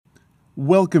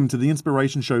Welcome to the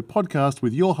Inspiration Show podcast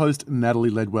with your host, Natalie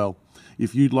Ledwell.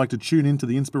 If you'd like to tune into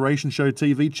the Inspiration Show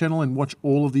TV channel and watch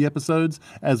all of the episodes,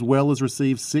 as well as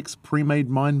receive 6 pre-made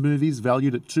mind movies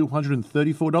valued at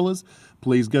 $234,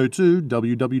 please go to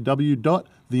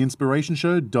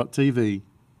www.theinspirationshow.tv.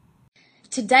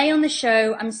 Today on the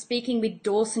show, I'm speaking with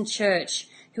Dawson Church,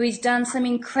 who has done some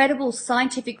incredible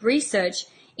scientific research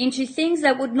into things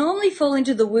that would normally fall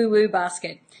into the woo-woo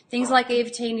basket. Things like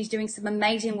EFT, and he's doing some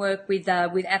amazing work with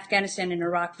Afghanistan and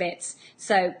Iraq vets.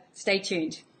 So stay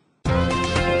tuned.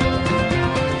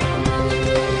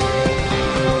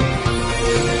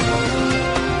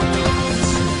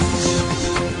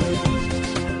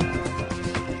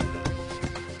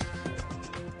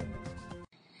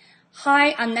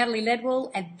 Hi, I'm Natalie Ledwell,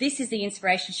 and this is The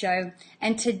Inspiration Show.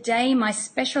 And today, my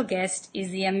special guest is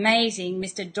the amazing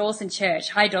Mr. Dawson Church.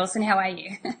 Hi, Dawson. How are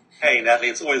you? Hey, Natalie.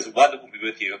 It's always wonderful to be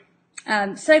with you.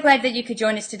 So glad that you could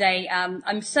join us today.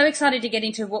 I'm so excited to get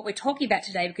into what we're talking about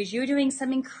today because you're doing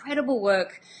some incredible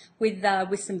work with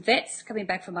some vets coming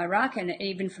back from Iraq and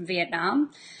even from Vietnam.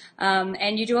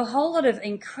 And you do a whole lot of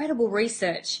incredible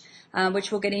research,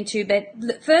 which we'll get into.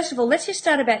 But first of all, let's just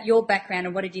start about your background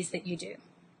and what it is that you do.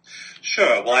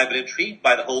 Sure. Well, I've been intrigued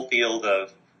by the whole field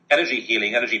of energy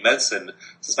healing, energy medicine,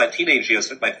 since my teenage years.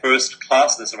 I took my first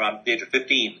class in this around the age of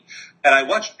 15. And I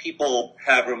watched people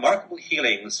have remarkable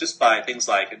healings just by things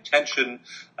like intention,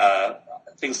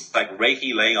 things like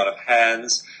Reiki, laying on of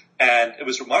hands. And it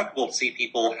was remarkable to see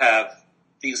people have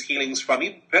these healings from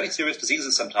even fairly serious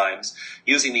diseases sometimes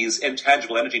using these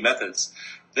intangible energy methods.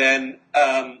 Then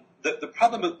the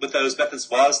problem with those methods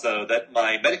was, though, that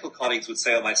my medical colleagues would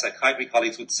say, or my psychiatry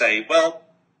colleagues would say, well,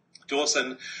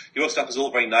 Dawson, your stuff is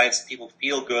all very nice, people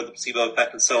feel good, the placebo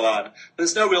effect and so on, but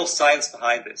there's no real science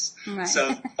behind this. Right.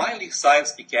 So finally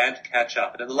science began to catch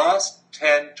up. And in the last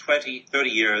 10, 20, 30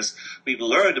 years, we've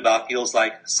learned about fields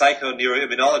like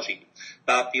psychoneuroimmunology,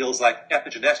 about fields like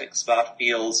epigenetics, about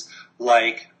fields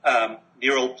like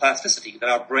neural plasticity, that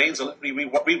our brains are literally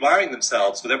rewiring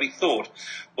themselves with every thought.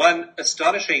 One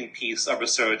astonishing piece of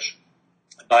research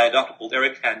by a doctor called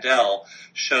Eric Kandel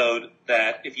showed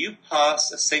that if you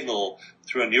pass a signal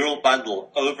through a neural bundle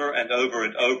over and over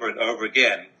and over and over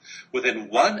again, within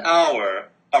 1 hour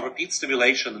of repeat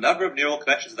stimulation, the number of neural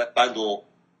connections in that bundle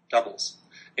doubles.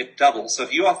 It doubles. So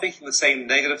if you are thinking the same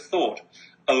negative thought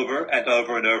over and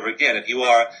over and over again, if you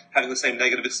are having the same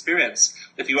negative experience,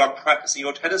 if you are practicing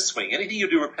your tennis swing, anything you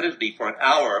do repetitively for an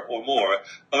hour or more,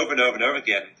 over and over and over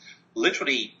again,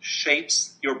 literally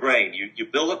shapes your brain. You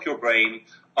build up your brain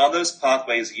on those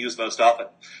pathways you use most often.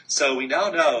 So we now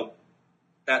know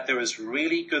that there is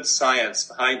really good science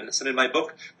behind this. And in my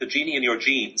book, The Genie in Your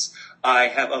Genes, I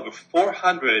have over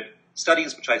 400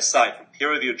 studies which I cite from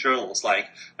peer-reviewed journals like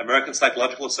American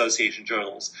Psychological Association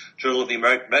journals, Journal of the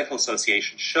American Medical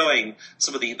Association, showing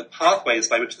some of the pathways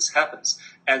by which this happens.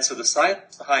 And so the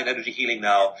science behind energy healing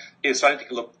now is starting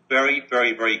to look very,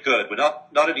 very, very good. We're not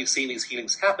only seeing these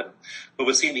healings happen, but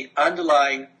we're seeing the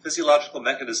underlying physiological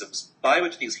mechanisms by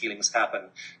which these healings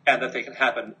happen, and that they can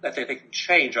happen, that they can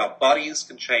change. Our bodies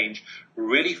can change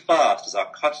really fast as our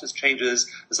consciousness changes,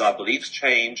 as our beliefs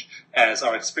change, as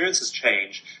our experiences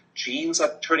change. Genes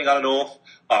are turning on and off,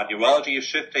 our neurology is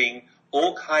shifting,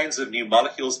 all kinds of new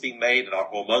molecules being made in our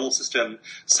hormonal system.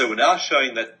 So we're now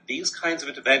showing that these kinds of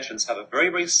interventions have a very,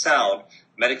 very sound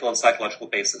medical and psychological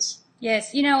basis.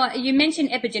 Yes, you know, you mentioned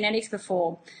epigenetics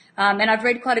before, and I've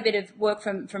read quite a bit of work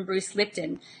from Bruce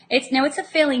Lipton. It's a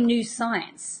fairly new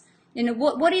science. You know,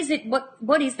 what is it?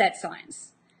 What is that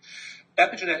science?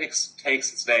 Epigenetics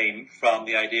takes its name from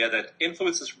the idea that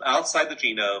influences from outside the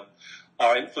genome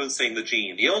are influencing the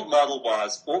gene. The old model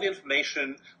was all the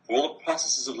information for all the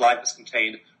processes of life is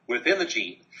contained within the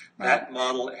gene. Right. That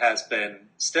model has been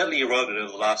steadily eroded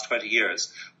over the last 20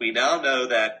 years. We now know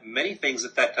that many things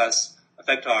affect our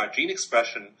gene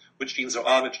expression, which genes are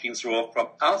on, which genes are off, from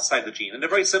outside the gene. And a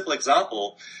very simple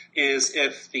example is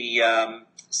if the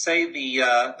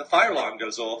fire alarm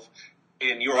goes off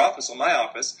in your office or my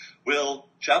office, we'll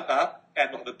jump up and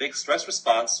we'll have a big stress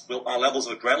response. Our levels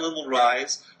of adrenaline will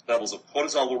rise, levels of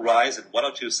cortisol will rise in 1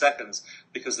 or 2 seconds,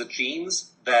 because the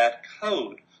genes that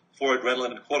code for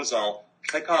adrenaline and cortisol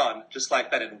click on just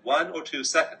like that in 1 or 2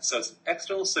 seconds. So it's an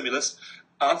external stimulus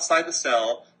outside the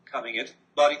cell coming into the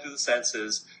body through the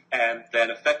senses and then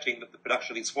affecting the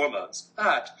production of these hormones.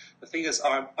 But the thing is,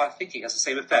 our thinking has the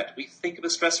same effect. We think of a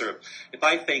stressor. If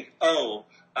I think,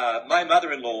 my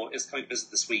mother-in-law is coming to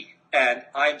visit this week, and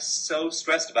I'm so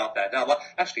stressed about that. Now,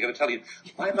 actually, I'm going to tell you,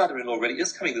 my mother-in-law really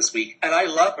is coming this week, and I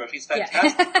love her. She's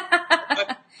fantastic.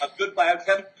 Yeah. Good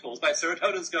biochemicals. My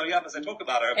serotonin's going up as I talk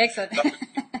about her. Excellent.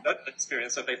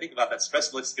 experience. So if they think about that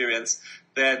stressful experience,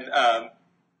 then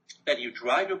you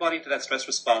drive your body into that stress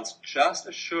response just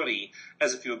as surely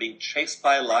as if you were being chased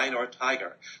by a lion or a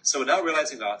tiger. So we're now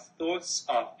realizing our thoughts,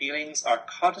 our feelings, our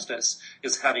consciousness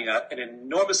is having an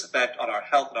enormous effect on our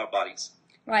health and our bodies.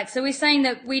 Right. So we're saying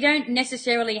that we don't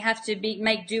necessarily have to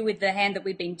make do with the hand that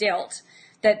we've been dealt.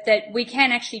 That we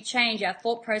can actually change our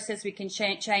thought process. We can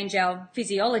change our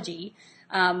physiology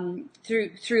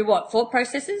through what, thought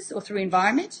processes or through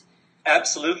environment.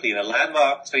 Absolutely. In a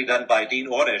landmark study done by Dean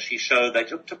Ornish, he showed that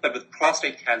he took them with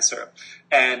prostate cancer,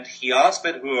 and he asked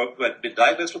men who had been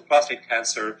diagnosed with prostate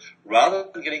cancer, rather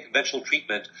than getting conventional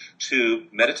treatment, to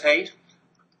meditate,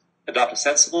 adopt a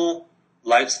sensible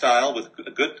lifestyle with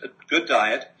a good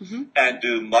diet, and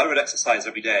do moderate exercise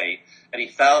every day. And he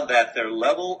found that their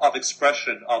level of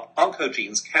expression of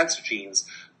oncogenes, cancer genes,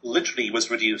 literally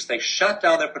was reduced. They shut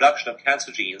down their production of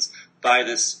cancer genes by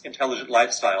this intelligent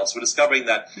lifestyle. So we're discovering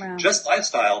that just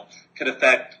lifestyle can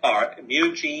affect our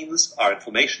immune genes, our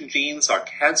inflammation genes, our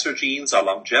cancer genes, our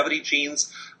longevity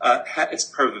genes. It's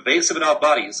pervasive in our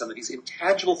bodies, and these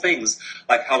intangible things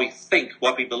like how we think,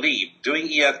 what we believe,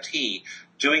 doing EFT,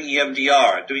 doing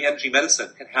EMDR, doing energy medicine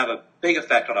can have a big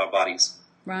effect on our bodies.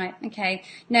 Right, okay.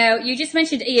 Now, you just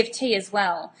mentioned EFT as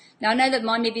well. Now, I know that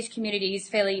Mind Movies community is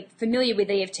fairly familiar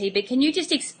with EFT, but can you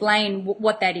just explain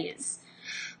what that is?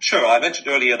 Sure. I mentioned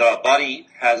earlier that our body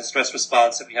has a stress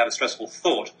response if we have a stressful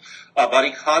thought. Our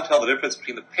body can't tell the difference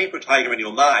between the paper tiger in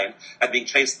your mind and being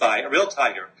chased by a real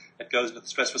tiger. It goes into the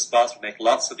stress response. We make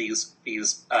lots of these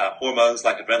hormones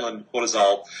like adrenaline and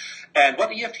cortisol. And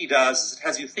what EFT does is it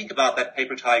has you think about that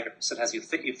paper tiger. So it has you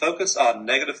focus on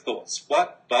negative thoughts.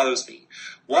 What bothers me?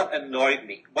 What annoyed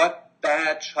me? What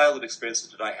bad childhood experiences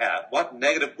did I have? What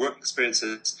negative work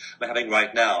experiences am I having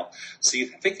right now? So you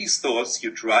think these thoughts,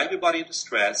 you drive your body into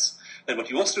stress. Then what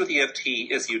you also do with EFT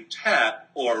is you tap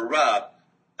or rub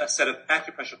a set of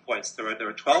acupressure points. There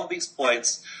are 12 of these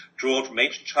points drawn from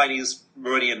ancient Chinese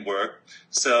meridian work.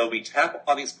 So we tap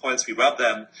on these points, we rub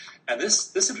them, and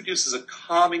this introduces a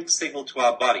calming signal to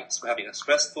our body. So we're having a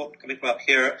stress thought coming from up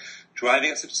here,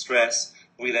 driving us into stress.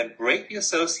 We then break the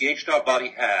association our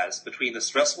body has between the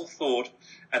stressful thought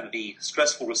and the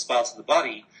stressful response in the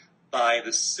body by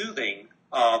the soothing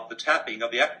of the tapping of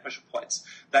the acupressure points.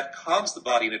 That calms the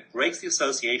body and it breaks the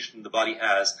association the body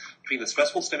has between the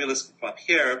stressful stimulus from up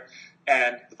here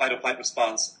and the fight or flight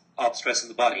response of stress in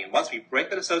the body. And once we break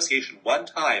that association one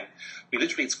time, we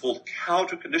literally, it's called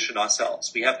counter-condition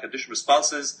ourselves. We have conditioned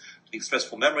responses to these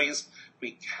stressful memories.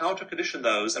 We counter-condition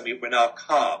those, and we're now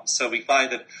calm. So we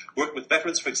find that working with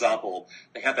veterans, for example,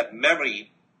 they have that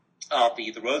memory of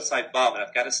the roadside bomb in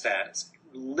Afghanistan. It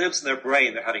lives in their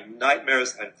brain. They're having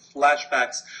nightmares, they're having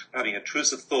flashbacks, they're having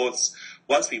intrusive thoughts.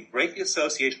 Once we break the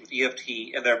association with EFT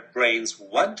in their brains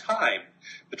one time,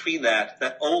 between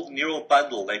that old neural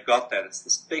bundle they've got there, it's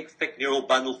this big, thick neural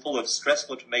bundle full of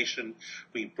stressful information.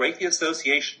 We break the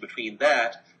association between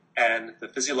that and the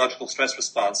physiological stress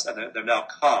response, and they're now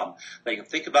calm. They can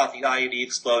think about the IED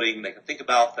exploding, they can think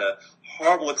about the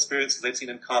horrible experiences they've seen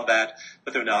in combat,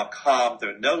 but they're now calm,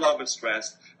 they're no longer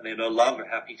stressed, and they no longer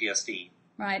have PTSD.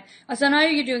 Right. So I know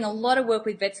you're doing a lot of work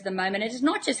with vets at the moment. It's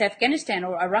not just Afghanistan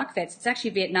or Iraq vets, it's actually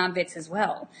Vietnam vets as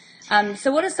well.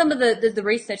 So what are some of the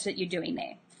research that you're doing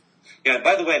there? Yeah, and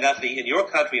by the way, Natalie, in your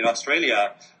country, in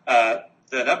Australia, the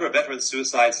number of veteran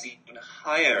suicides is even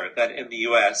higher than in the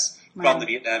U.S. from the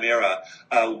Vietnam era.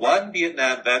 One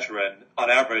Vietnam veteran,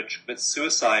 on average, commits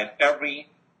suicide every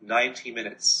 90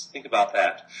 minutes. Think about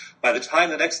that. By the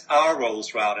time the next hour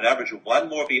rolls around, an average of one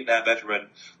more Vietnam veteran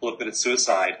will have committed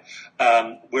suicide.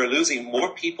 We're losing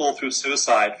more people through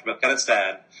suicide from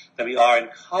Afghanistan than we are in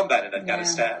combat in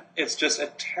Afghanistan. Yeah. It's just a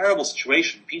terrible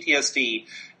situation. PTSD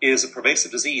is a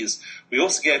pervasive disease. We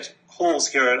also get calls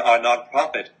here at our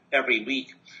nonprofit every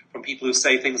week from people who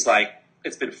say things like,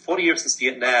 it's been 40 years since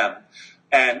Vietnam,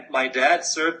 and my dad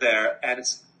served there, and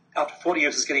after 40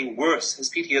 years, it's getting worse. His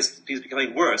PTSD is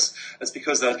becoming worse. That's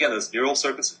because, again, those neural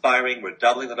circuits are firing. We're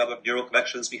doubling the number of neural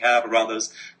connections we have around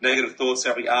those negative thoughts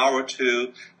every hour or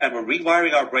two, and we're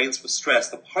rewiring our brains for stress.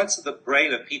 The parts of the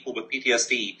brain of people with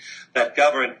PTSD that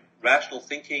govern rational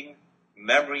thinking,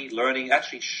 memory, learning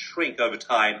actually shrink over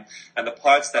time, and the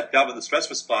parts that govern the stress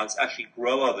response actually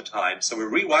grow over time. So we're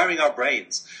rewiring our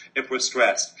brains if we're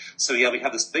stressed. So yeah, we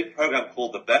have this big program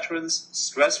called the Veterans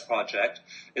Stress Project.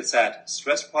 It's at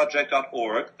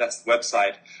stressproject.org. That's the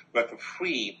website, where for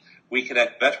free we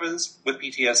connect veterans with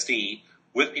PTSD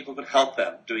with people who can help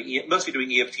them, mostly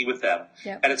doing EFT with them.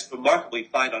 Yep. And it's remarkably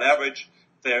fine. On average,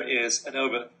 there is an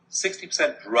over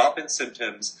 60% drop in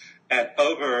symptoms, and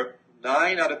over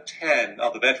 9 out of 10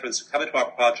 of the veterans who come into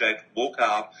our project walk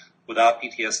out without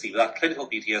PTSD, without clinical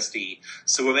PTSD.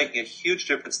 So we're making a huge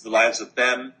difference in the lives of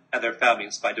them and their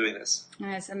families by doing this.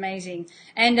 That's amazing.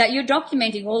 And you're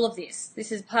documenting all of this.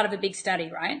 This is part of a big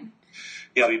study, right?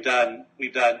 Yeah, we've done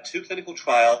 2 clinical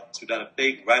trials. We've done a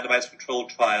big randomized controlled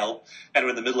trial, and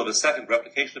we're in the middle of a second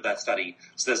replication of that study.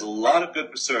 So there's a lot of good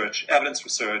research,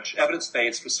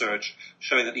 evidence-based research,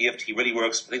 showing that EFT really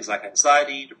works for things like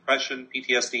anxiety, depression,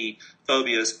 PTSD,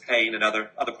 phobias, pain, and other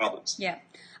problems. Yeah,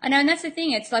 I know, and that's the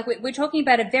thing. It's like we're talking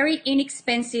about a very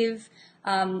inexpensive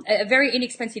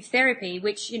therapy,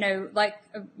 which, like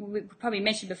we probably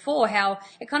mentioned before, how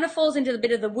it kind of falls into a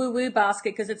bit of the woo-woo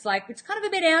basket, because it's like, it's kind of a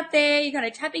bit out there, you're kind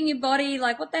of tapping your body,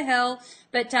 like, what the hell?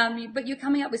 But you're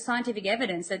coming up with scientific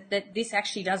evidence that this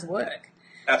actually does work.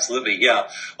 Absolutely, yeah.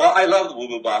 Well, I love the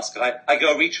woo-woo basket. I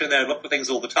go reach in there and look for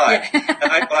things all the time. Yeah.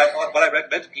 And what I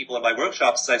recommend to people in my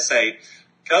workshops is I say,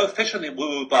 go fish in the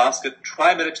woo-woo basket,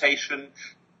 try meditation,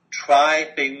 try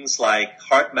things like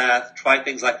heart math, try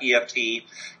things like EFT,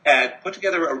 and put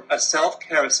together a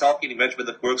self-care, a self-healing regimen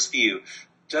that works for you.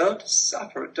 Don't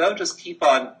suffer. Don't just keep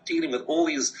on dealing with all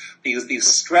these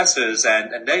stressors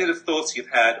and negative thoughts you've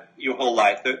had your whole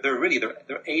life.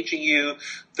 They're aging you.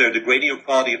 They're degrading your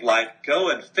quality of life. Go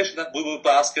and fish in that woo-woo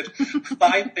basket.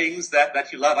 Find things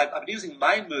that you love. I've been using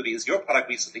Mind Movies, your product,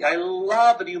 recently. I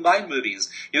love the new Mind Movies.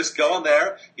 You just go on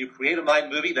there, you create a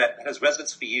Mind Movie that has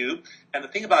resonance for you. And the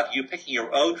thing about you picking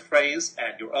your own phrase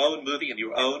and your own movie and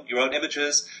your own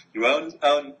images, your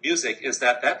own music, is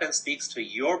that then speaks to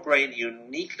your brain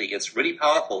uniquely. It's really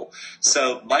powerful.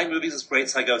 So Mind Movies is great.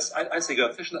 So I say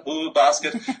go fish in that woo-woo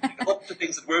basket, look for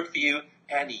things that work for you,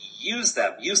 and use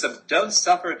them. Use them. Don't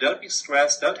suffer. Don't be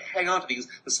stressed. Don't hang on to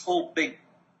this whole big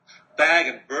bag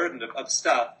and burden of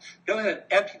stuff. Go ahead and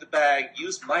empty the bag.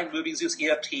 Use Mind Movies. Use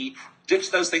EFT.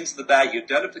 Ditch those things in the bag. You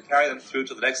don't have to carry them through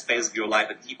to the next phase of your life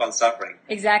and keep on suffering.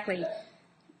 Exactly.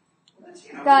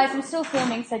 Guys, I'm still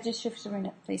filming, so just shift around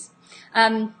it, please.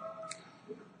 Yeah,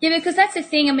 because that's the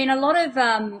thing. I mean, a lot of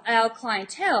our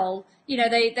clientele,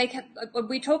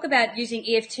 we talk about using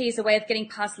EFT as a way of getting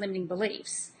past limiting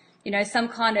beliefs. Some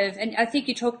kind of, and I think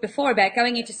you talked before about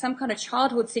going into some kind of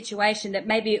childhood situation that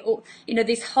maybe,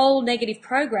 this whole negative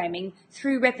programming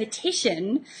through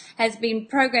repetition has been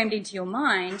programmed into your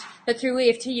mind, but through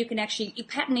EFT you can actually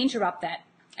pattern interrupt that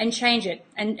and change it.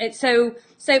 And so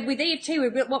with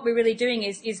EFT, what we're really doing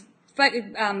is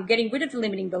getting rid of the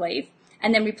limiting belief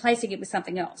and then replacing it with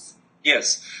something else.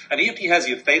 Yes, and EFT has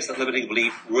you face that limiting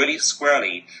belief really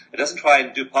squarely. It doesn't try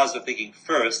and do positive thinking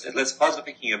first. It lets positive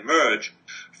thinking emerge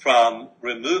from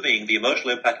removing the emotional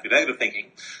impact of your negative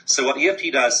thinking. So what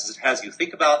EFT does is it has you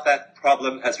think about that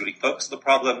problem, has you really focus on the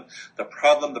problem,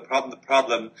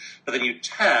 but then you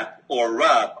tap or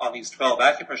rub on these 12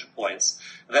 acupressure points,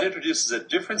 and that introduces a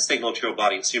different signal to your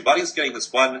body. So your body's getting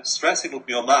this one stress signal from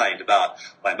your mind about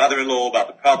my mother-in-law, about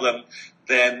the problem.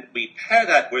 Then we pair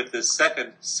that with this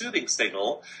second soothing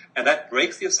signal, and that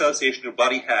breaks the association your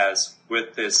body has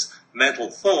with this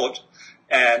mental thought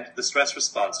and the stress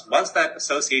response. Once that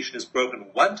association is broken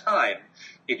one time,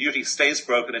 it usually stays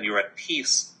broken and you're at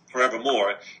peace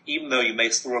forevermore, even though you may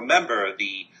still remember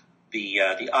the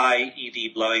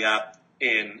IED blowing up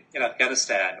in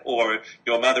Afghanistan, or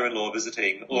your mother-in-law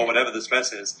visiting, or whatever the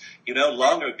stress is. You no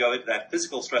longer go into that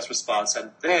physical stress response,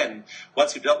 and then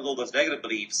once you've dealt with all those negative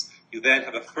beliefs, you then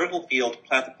have a fertile field to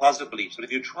plant the positive beliefs. But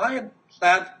if you try and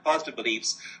plant positive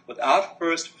beliefs without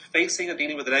first facing and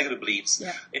dealing with the negative beliefs,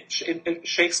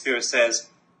 Shakespeare says,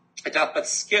 "It doth but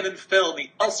skin and fill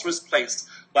the ulcerous place,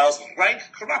 whilst rank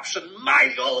corruption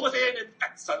mingle within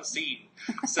infects unseen."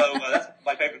 So that's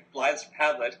my favorite lines from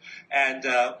Hamlet. And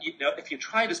if you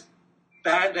try to just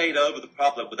Band-Aid over the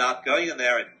problem without going in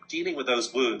there and dealing with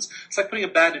those wounds, it's like putting a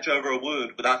bandage over a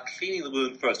wound without cleaning the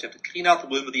wound first. You have to clean out the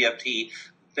wound with EFT.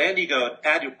 Then you go and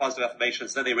add your positive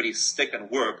affirmations. Then they really stick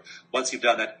and work once you've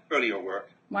done that earlier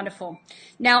work. Wonderful.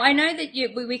 Now, I know that you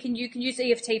can use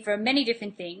EFT for many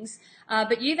different things,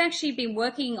 but you've actually been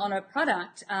working on a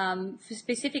product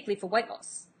specifically for weight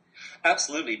loss.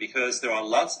 Absolutely, because there are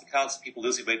lots of accounts of people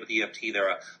losing weight with EFT. There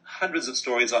are hundreds of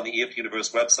stories on the EFT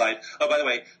Universe website. Oh, by the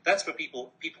way, that's for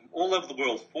people from all over the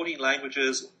world, 14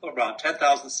 languages, around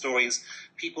 10,000 stories.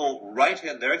 People write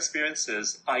in their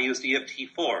experiences. I used EFT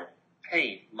for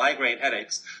pain, migraine,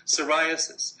 headaches,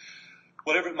 psoriasis,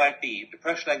 whatever it might be,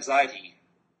 depression, anxiety,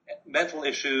 mental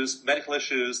issues, medical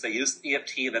issues. They use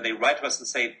EFT, and then they write to us and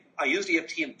say, I used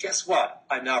EFT, and guess what?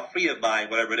 I'm now free of mine,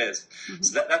 whatever it is. Mm-hmm.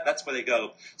 So that's where they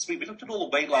go. So we looked at all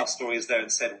the weight loss stories there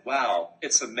and said, wow,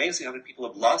 it's amazing how many people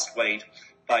have lost weight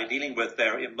by dealing with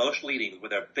their emotional eating,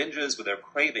 with their binges, with their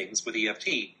cravings, with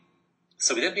EFT.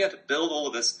 So we then began to build all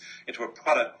of this into a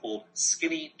product called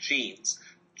Skinny Jeans.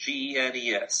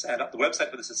 Genes. And the website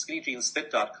for this is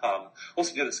skinnyjeansfit.com.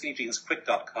 Also, go to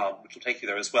skinnyjeansquick.com, which will take you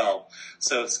there as well.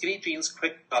 So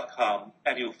skinnyjeansquick.com,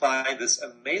 and you'll find this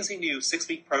amazing new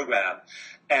 6-week program.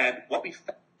 And what we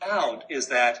found is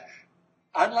that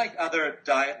unlike other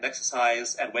diet and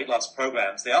exercise and weight loss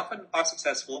programs, they often are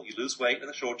successful. You lose weight in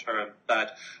the short term,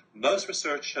 but most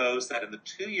research shows that in the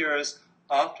 2 years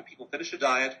after people finish a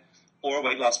diet or a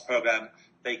weight loss program,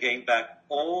 they gain back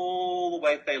all the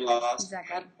weight they lost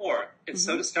and more. It's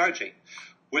so discouraging.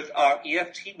 With our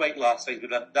EFT weight loss studies, we've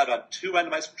done on 2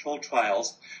 randomized controlled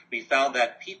trials. We found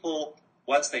that people,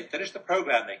 once they finish the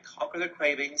program, they conquer their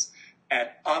cravings, and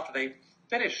after they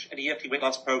finish an EFT weight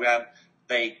loss program,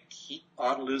 they keep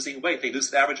on losing weight. They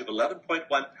lose an average of 11.1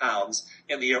 pounds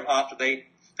in the year after they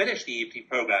finish the EFT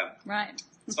program. Right.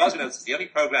 As far as we know, this is the only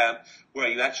program where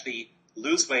you actually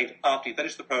lose weight after you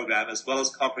finish the program, as well as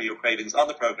conquer your cravings on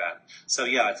the program. So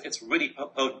yeah, it's really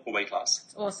potent for weight loss.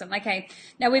 It's awesome. Okay.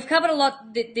 Now we've covered a lot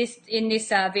in this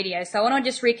video, so I want to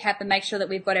just recap and make sure that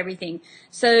we've got everything.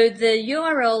 So the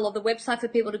URL or the website for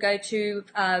people to go to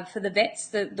for the vets,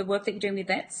 the work that you're doing with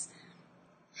vets,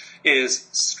 is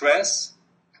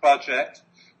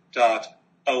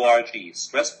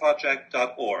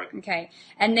stressproject.org. Okay.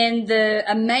 And then the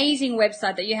amazing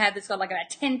website that you have that's got like about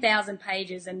 10,000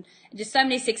 pages and just so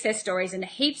many success stories and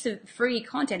heaps of free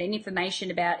content and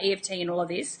information about EFT and all of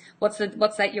this. What's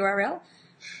that URL?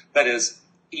 That is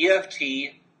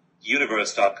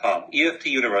EFTuniverse.com.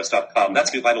 EFTuniverse.com.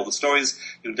 That's where you find all the stories.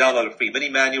 You can download a free mini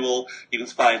manual. You can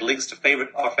find links to some of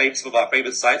our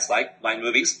favorite sites like Mind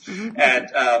Movies.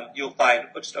 And you'll find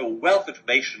just a wealth of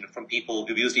information from people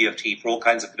who've used EFT for all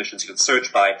kinds of conditions. You can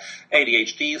search by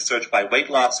ADHD, search by weight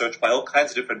loss, search by all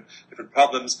kinds of different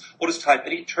problems, or just type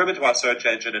any term into our search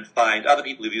engine and find other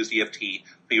people who've used EFT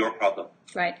for your problem.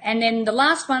 Right. And then the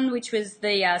last one, which was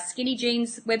the Skinny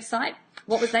Jeans website.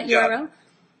 What was that URL?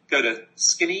 Go to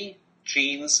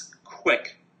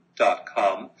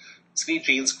skinnyjeansquick.com.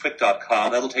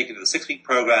 Skinnyjeansquick.com. That'll take you to the 6-week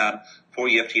program for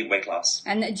EFT and weight loss.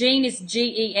 And the gene is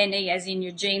Gene, as in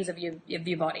your genes of your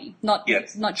body, not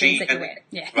genes that you wear.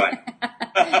 Yeah. Right.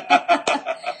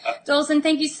 Dawson,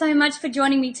 thank you so much for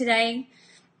joining me today.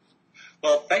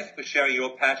 Well, thank you for sharing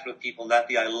your passion with people,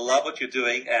 Natalie. I love what you're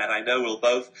doing, and I know we'll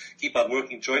both keep on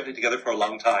working jointly together for a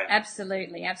long time.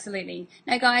 Absolutely, absolutely.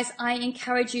 Now, guys, I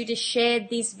encourage you to share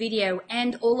this video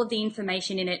and all of the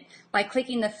information in it by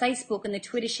clicking the Facebook and the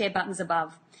Twitter share buttons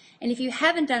above. And if you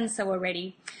haven't done so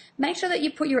already, make sure that you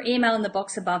put your email in the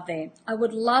box above there. I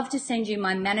would love to send you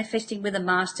my Manifesting with a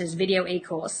Masters video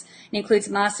e-course. It includes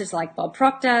masters like Bob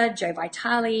Proctor, Joe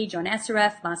Vitale, John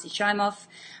Assaraf, Marcy Shimoff.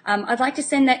 I'd like to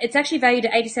send that. It's actually valued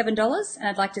at $87, and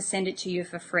I'd like to send it to you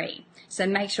for free. So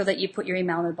make sure that you put your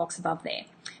email in the box above there.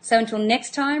 So until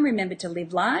next time, remember to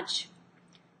live large,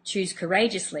 choose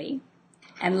courageously,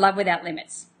 and love without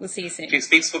limits. We'll see you soon. She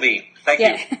speaks for me. Thank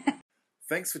you.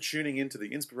 Thanks for tuning in to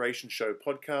the Inspiration Show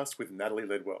podcast with Natalie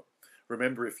Ledwell.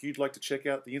 Remember, if you'd like to check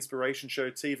out the Inspiration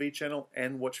Show TV channel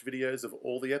and watch videos of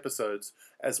all the episodes,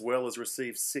 as well as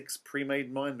receive 6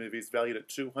 pre-made mind movies valued at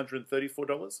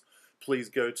 $234, please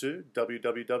go to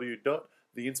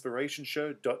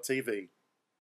www.theinspirationshow.tv.